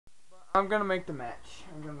I'm gonna make the match.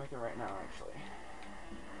 I'm gonna make it right now, actually.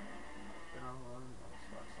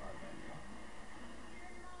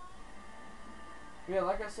 Yeah,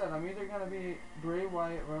 like I said, I'm either gonna be Bray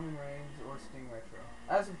Wyatt, Roman Reigns, or Sting Retro.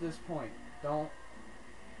 As of this point, don't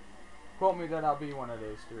quote me that I'll be one of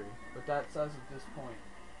those three, but that's as of this point.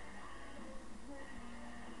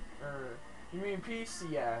 You mean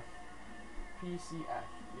PCF? PCF,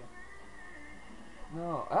 yeah.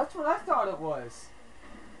 No, that's what I thought it was.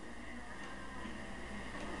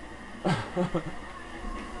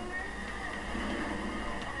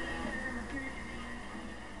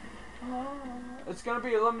 It's gonna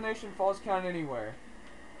be elimination falls count anywhere.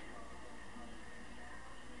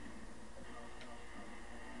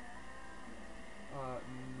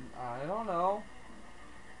 I don't know.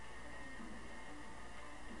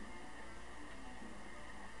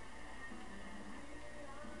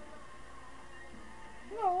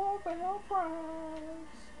 Nobel Prize.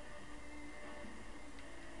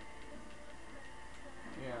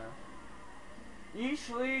 Yeah.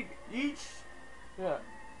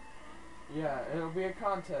 Yeah, it'll be a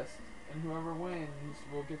contest, and whoever wins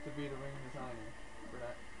will get to be the ring designer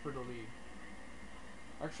for the league.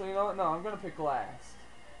 Actually, you know what? No, I'm gonna pick last.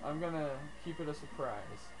 I'm gonna keep it a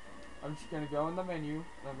surprise. I'm just gonna go in the menu,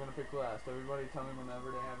 and I'm gonna pick last. Everybody tell me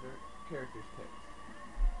whenever they have their characters picked.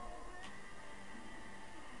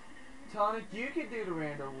 Tonic, you can do the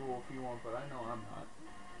random rule if you want, but I know I'm not.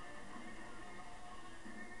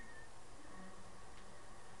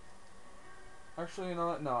 Actually, you know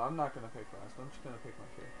what? No, I'm not gonna pick last. I'm just gonna pick my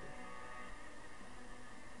character.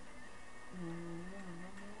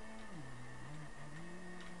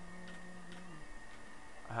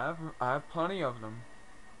 I have plenty of them.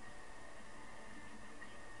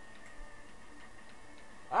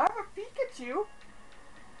 I have a Pikachu.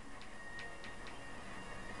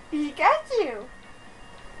 Pikachu.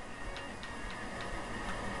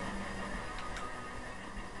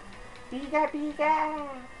 Pika.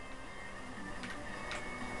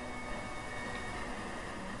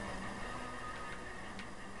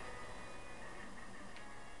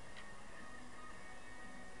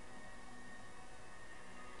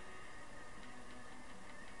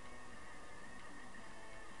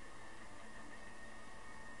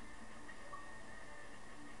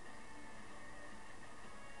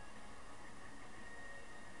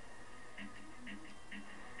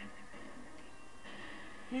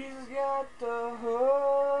 He's got the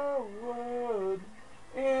whole world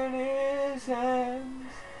in his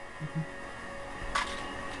hands.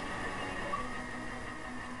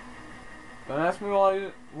 Don't ask me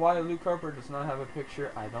why Luke Harper does not have a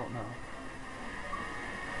picture. I don't know.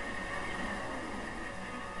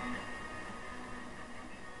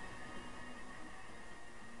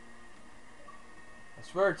 I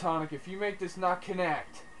swear, Tonic, if you make this not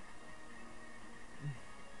connect.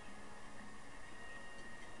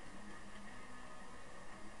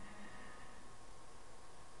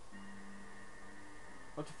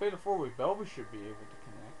 What's a fatal four-way? Belva should be able to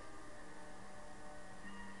connect.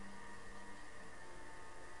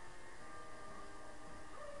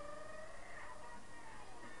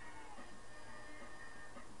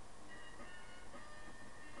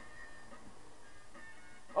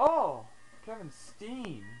 Oh, Kevin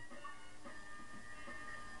Steen.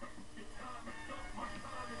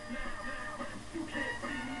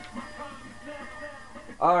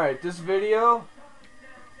 Alright, this video.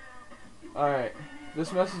 Alright,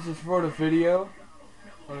 this message is for the video.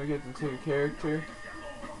 Let me get into the character.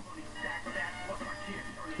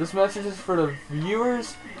 This message is for the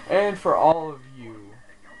viewers and for all of you.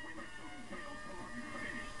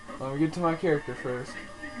 Let me get to my character first.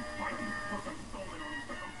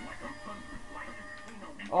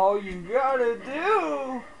 All you gotta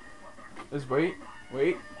do is wait,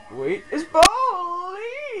 is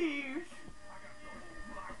believe.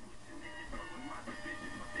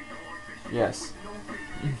 Yes.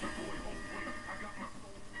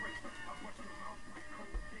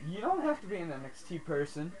 You don't have to be an NXT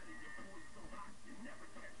person.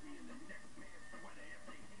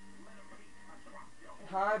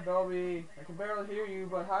 Hi, Belby. I can barely hear you,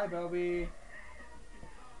 but hi, Belby.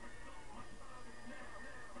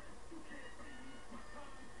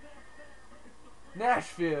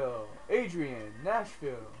 Nashville. Adrian.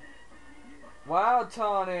 Nashville. Wow,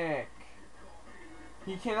 Tonic.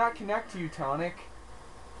 He cannot connect to you, Tonic.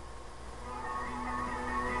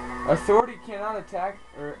 Authority cannot attack,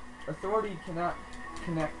 or Authority cannot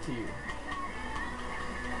connect to you.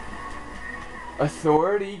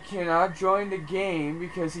 Authority cannot join the game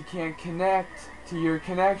because he can't connect to your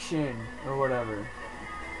connection, or whatever.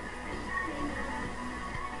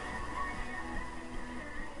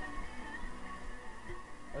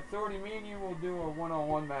 authority, me and you will do a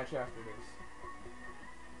one-on-one match after this.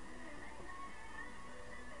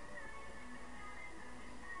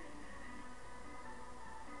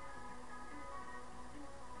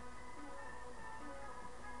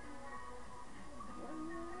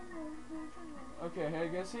 Okay, I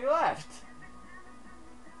guess he left.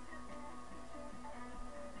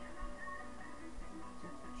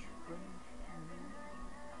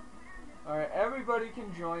 Alright, everybody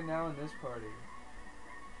can join now in this party.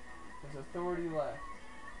 There's authority left.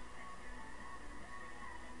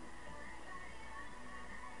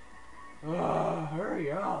 Ugh,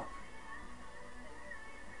 hurry up.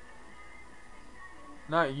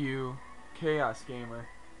 Not you, Chaos Gamer.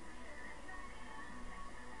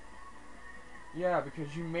 Yeah,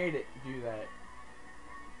 because you made it do that.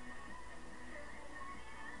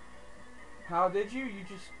 How did you? You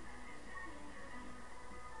just...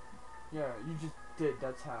 Yeah, you just did,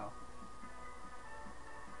 that's how.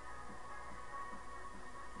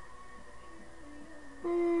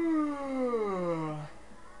 Oh,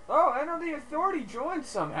 I know the authority joined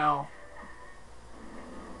somehow.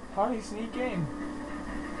 How did he sneak in?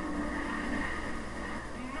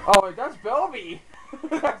 Oh, wait, that's Belby.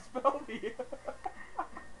 That's Belby.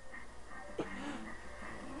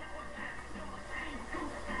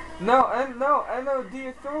 No, I know the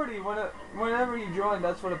authority. Whenever he joined,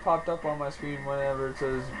 that's what it popped up on my screen. Whenever it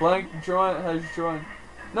says blank join has joined.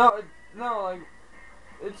 No, like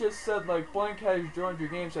it just said like blank has joined your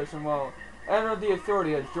game session. Well, I know the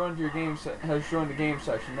authority has joined your has joined the game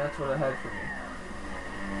session. That's what it had for me.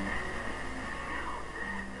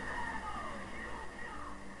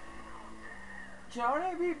 Don't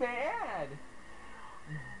it be bad?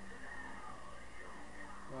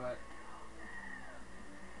 What?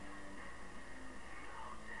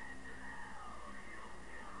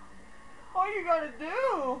 All you gotta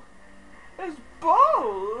do is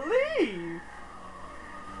believe.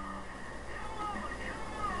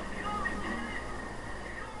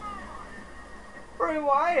 Bray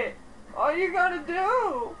Wyatt, all you gotta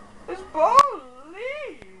do is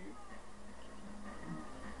believe.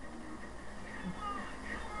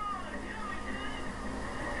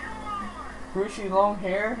 Bushy long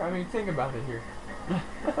hair? I mean, think about it here.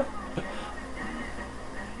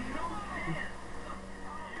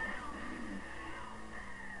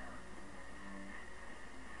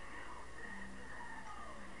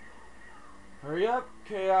 Hurry up,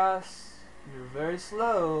 Chaos. You're very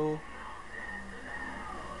slow.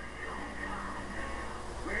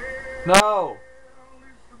 No!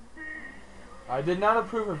 I did not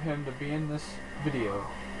approve of him to be in this video.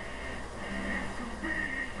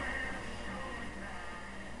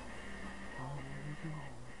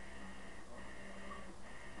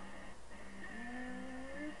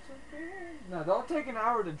 No, don't take an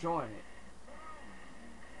hour to join it.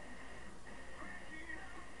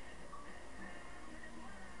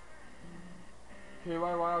 KY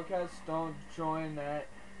Wildcats, don't join that.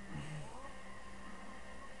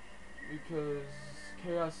 Because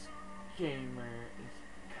Chaos Gamer is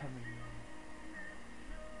coming.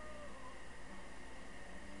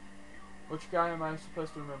 Which guy am I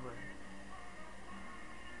supposed to remember?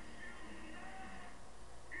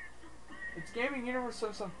 It's Gaming Universe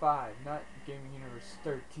 775, not Gaming Universe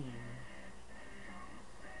 13.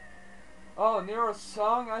 Oh, Nero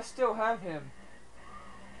Song? I still have him.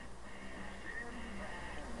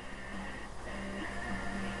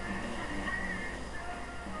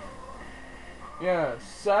 Yeah,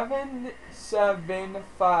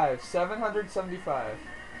 775.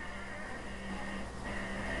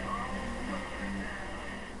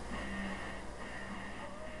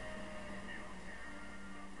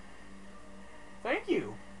 Thank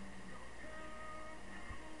you.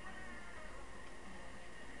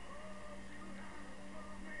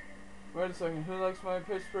 Wait a second, who likes my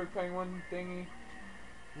Pittsburgh Penguin thingy?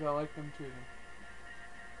 Because I like them too.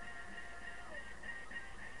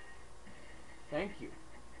 Thank you.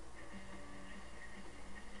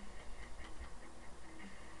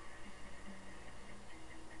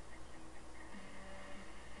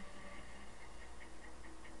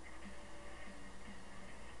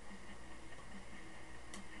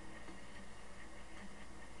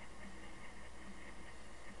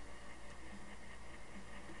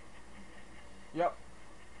 Yep.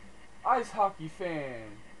 Ice hockey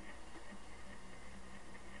fan.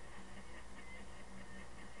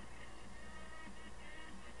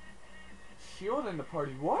 Shield in the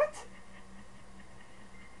party. What?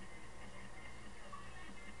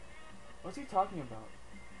 What's he talking about?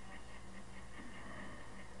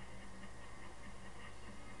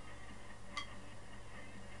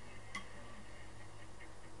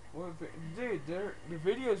 What dude, the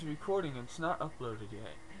video's recording. It's not uploaded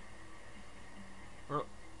yet. Bro,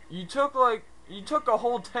 you took a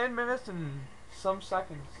whole 10 minutes and some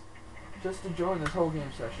seconds just to join this whole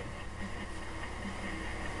game session.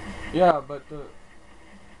 Yeah, but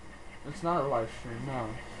it's not a live stream. No,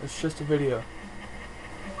 it's just a video.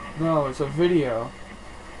 No, it's a video.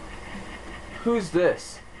 Who's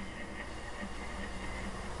this?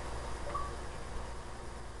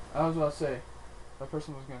 I was about to say that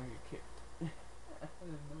person was gonna get kicked.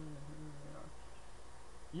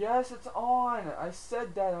 Yes, it's on. I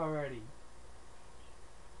said that already.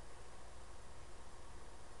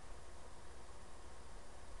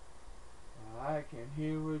 I can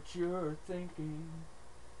hear what you're thinking.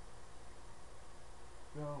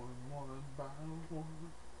 Going one by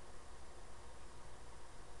one.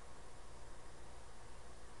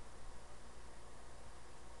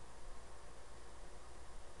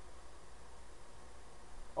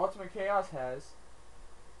 Ultimate Chaos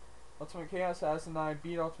has, and I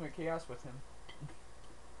beat Ultimate Chaos with him.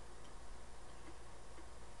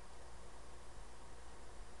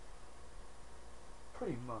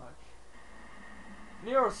 Pretty much.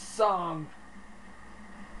 Nero song.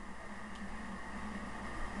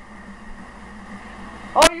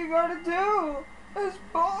 All you gotta do is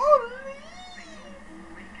believe.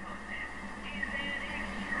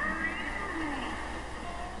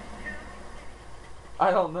 I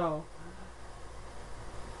don't know.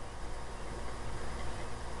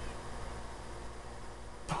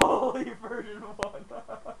 Poly version 1.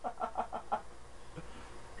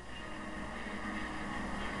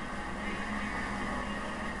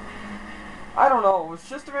 I don't know, it was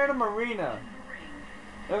just a random arena.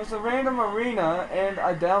 It was a random arena and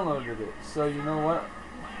I downloaded it, so you know what?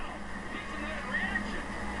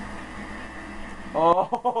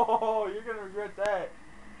 Oh, you're gonna regret that.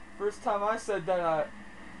 The first time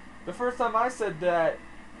I said that,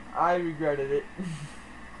 I regretted it.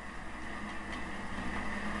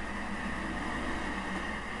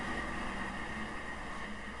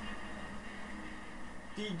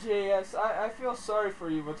 DJS, I feel sorry for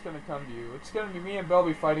you. What's gonna come to you? It's gonna be me and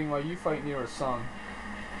Belby fighting while you fight near a song.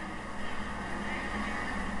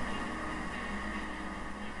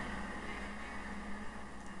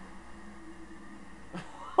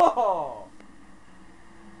 Oh!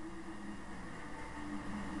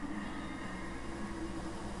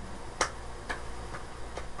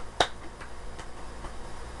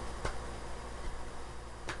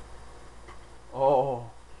 Oh.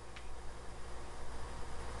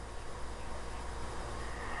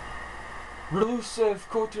 Rusev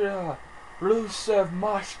Kotra, Rusev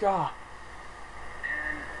Mashka.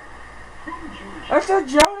 That's a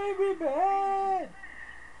Johnny B. Bad.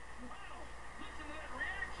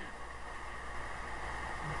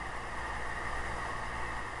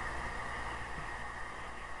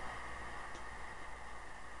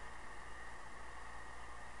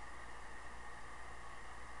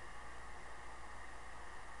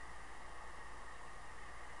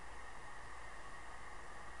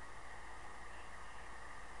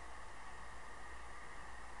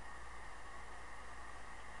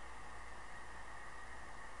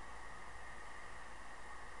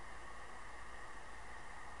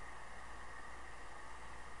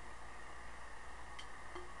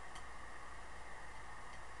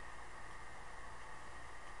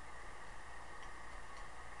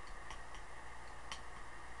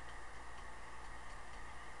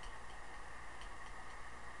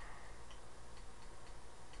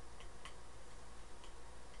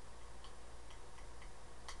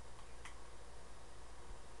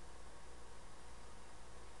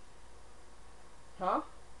 Huh?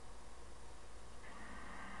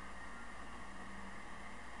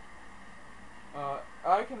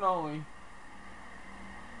 I can only...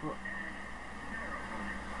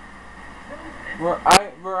 Where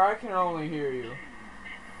I can only hear you.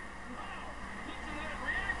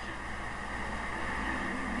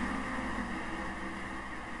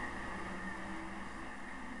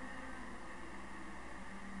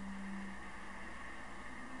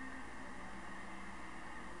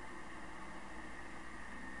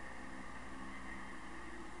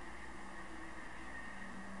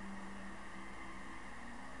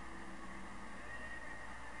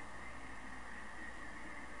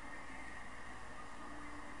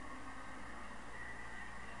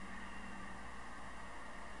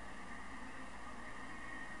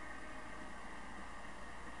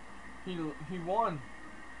 He won.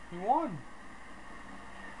 He won.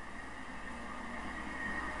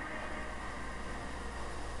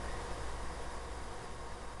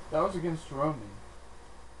 That was against Roman.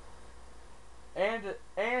 And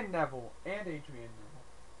Neville. And Adrian Neville.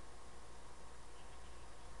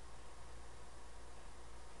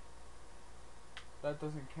 that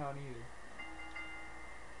doesn't count either.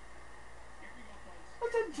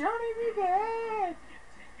 What's a Johnny B. Bad?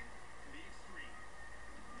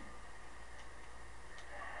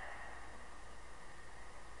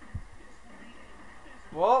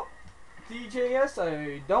 Well, DJS,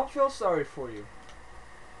 I don't feel sorry for you.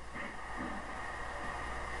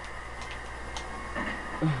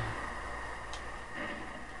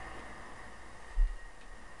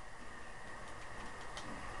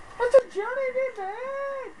 What's a Johnny B.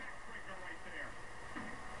 Bad?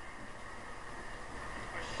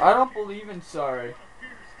 I don't believe in sorry.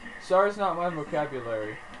 Sorry's not my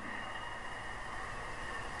vocabulary.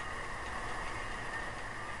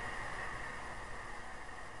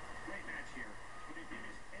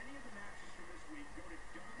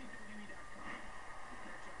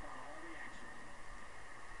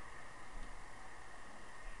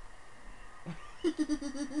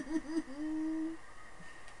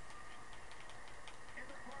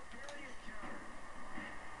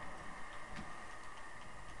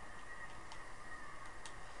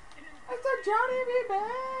 It's a Johnny B.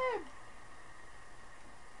 Bad.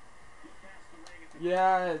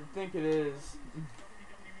 Yeah, I think it is.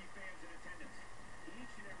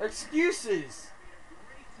 Excuses.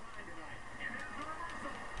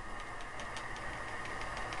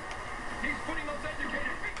 He's putting those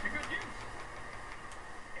educated feet to good use.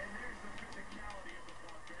 And there's the physicality of the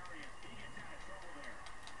barbarian. He gets out of trouble there.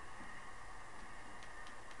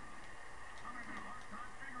 I'm having a hard time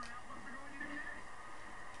figuring out what they're going to do next.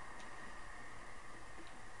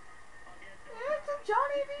 It's a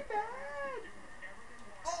Johnny B. Bad.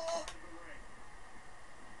 Oh! Oh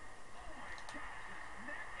my gosh, his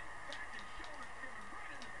neck and back and shoulders driven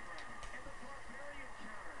right into the ground. And the barbarian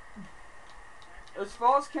counter. Does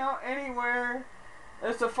falls count anywhere?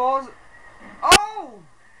 It's the falls. Oh! For all of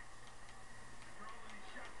these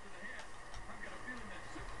shots to the head, I've got a feeling that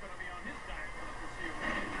Soup's going to be on his diet for the foreseeable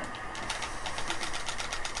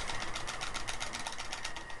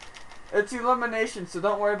future. It's elimination, so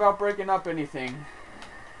don't worry about breaking up anything.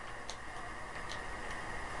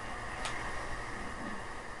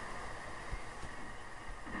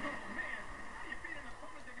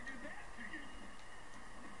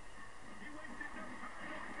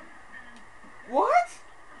 What?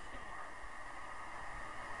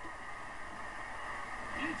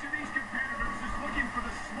 Each of these competitors is looking for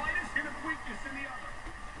the slightest hint of weakness in the other.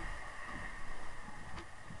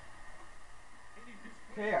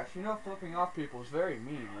 Chaos, you know flipping off people is very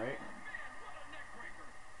mean, right?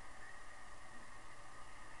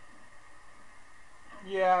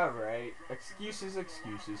 Yeah, right. Excuses,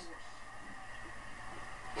 excuses.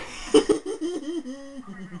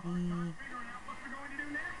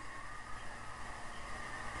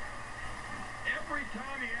 Every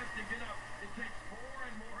time he has to get up, it takes more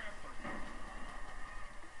and more effort.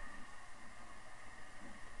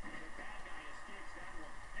 The bad guy escapes that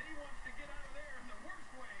one, and he wants to get out of there in the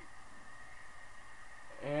worst way.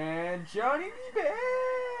 And Johnny B.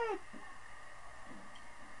 Bad!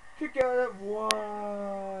 Kick out at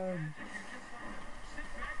one. Sit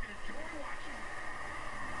back and enjoy watching.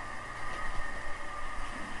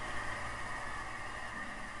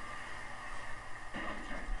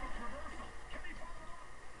 Textbook reversal. Can he follow up?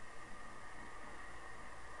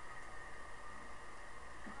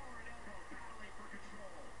 Collar and elbow battling for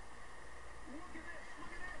control. Look at this.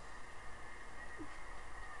 Look at this.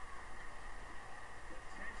 The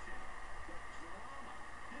tension. The drama.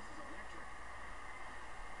 This is electric.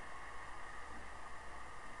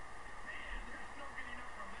 Man, there's no getting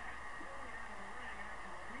up from that. Rolling out of the ring after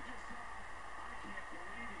what we just saw. I can't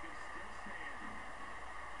believe he can still stand.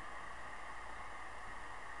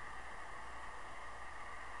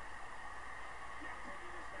 Now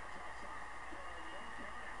taking this match outside. There are no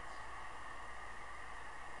countouts.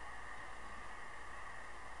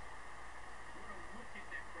 What a wicked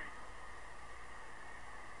neck breaker.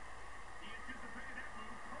 He anticipated that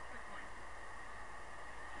move perfectly.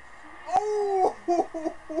 Oh!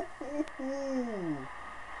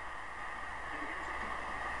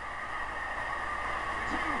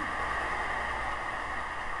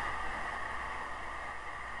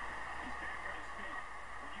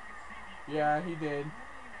 Yeah, he did.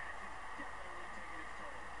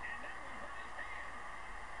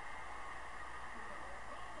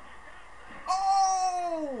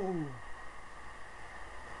 Oh! And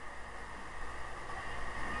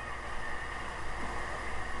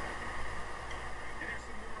there's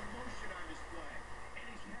some more emotion on display. And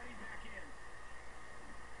he's heading back in.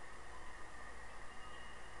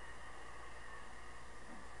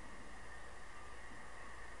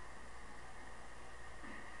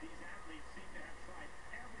 These athletes seem to have tried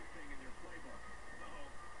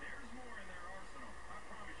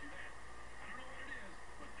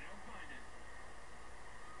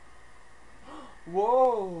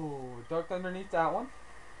Oh, ducked underneath that one.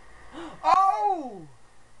 Oh!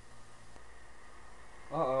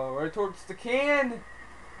 Uh-oh, right towards the can.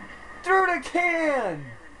 Through the can!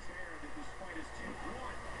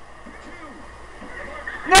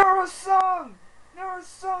 Never sung! Never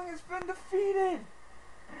sung has been defeated!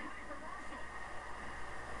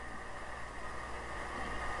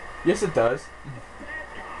 Yes, it does.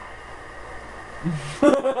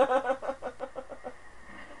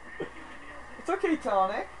 It's okay,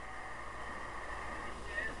 Tonic.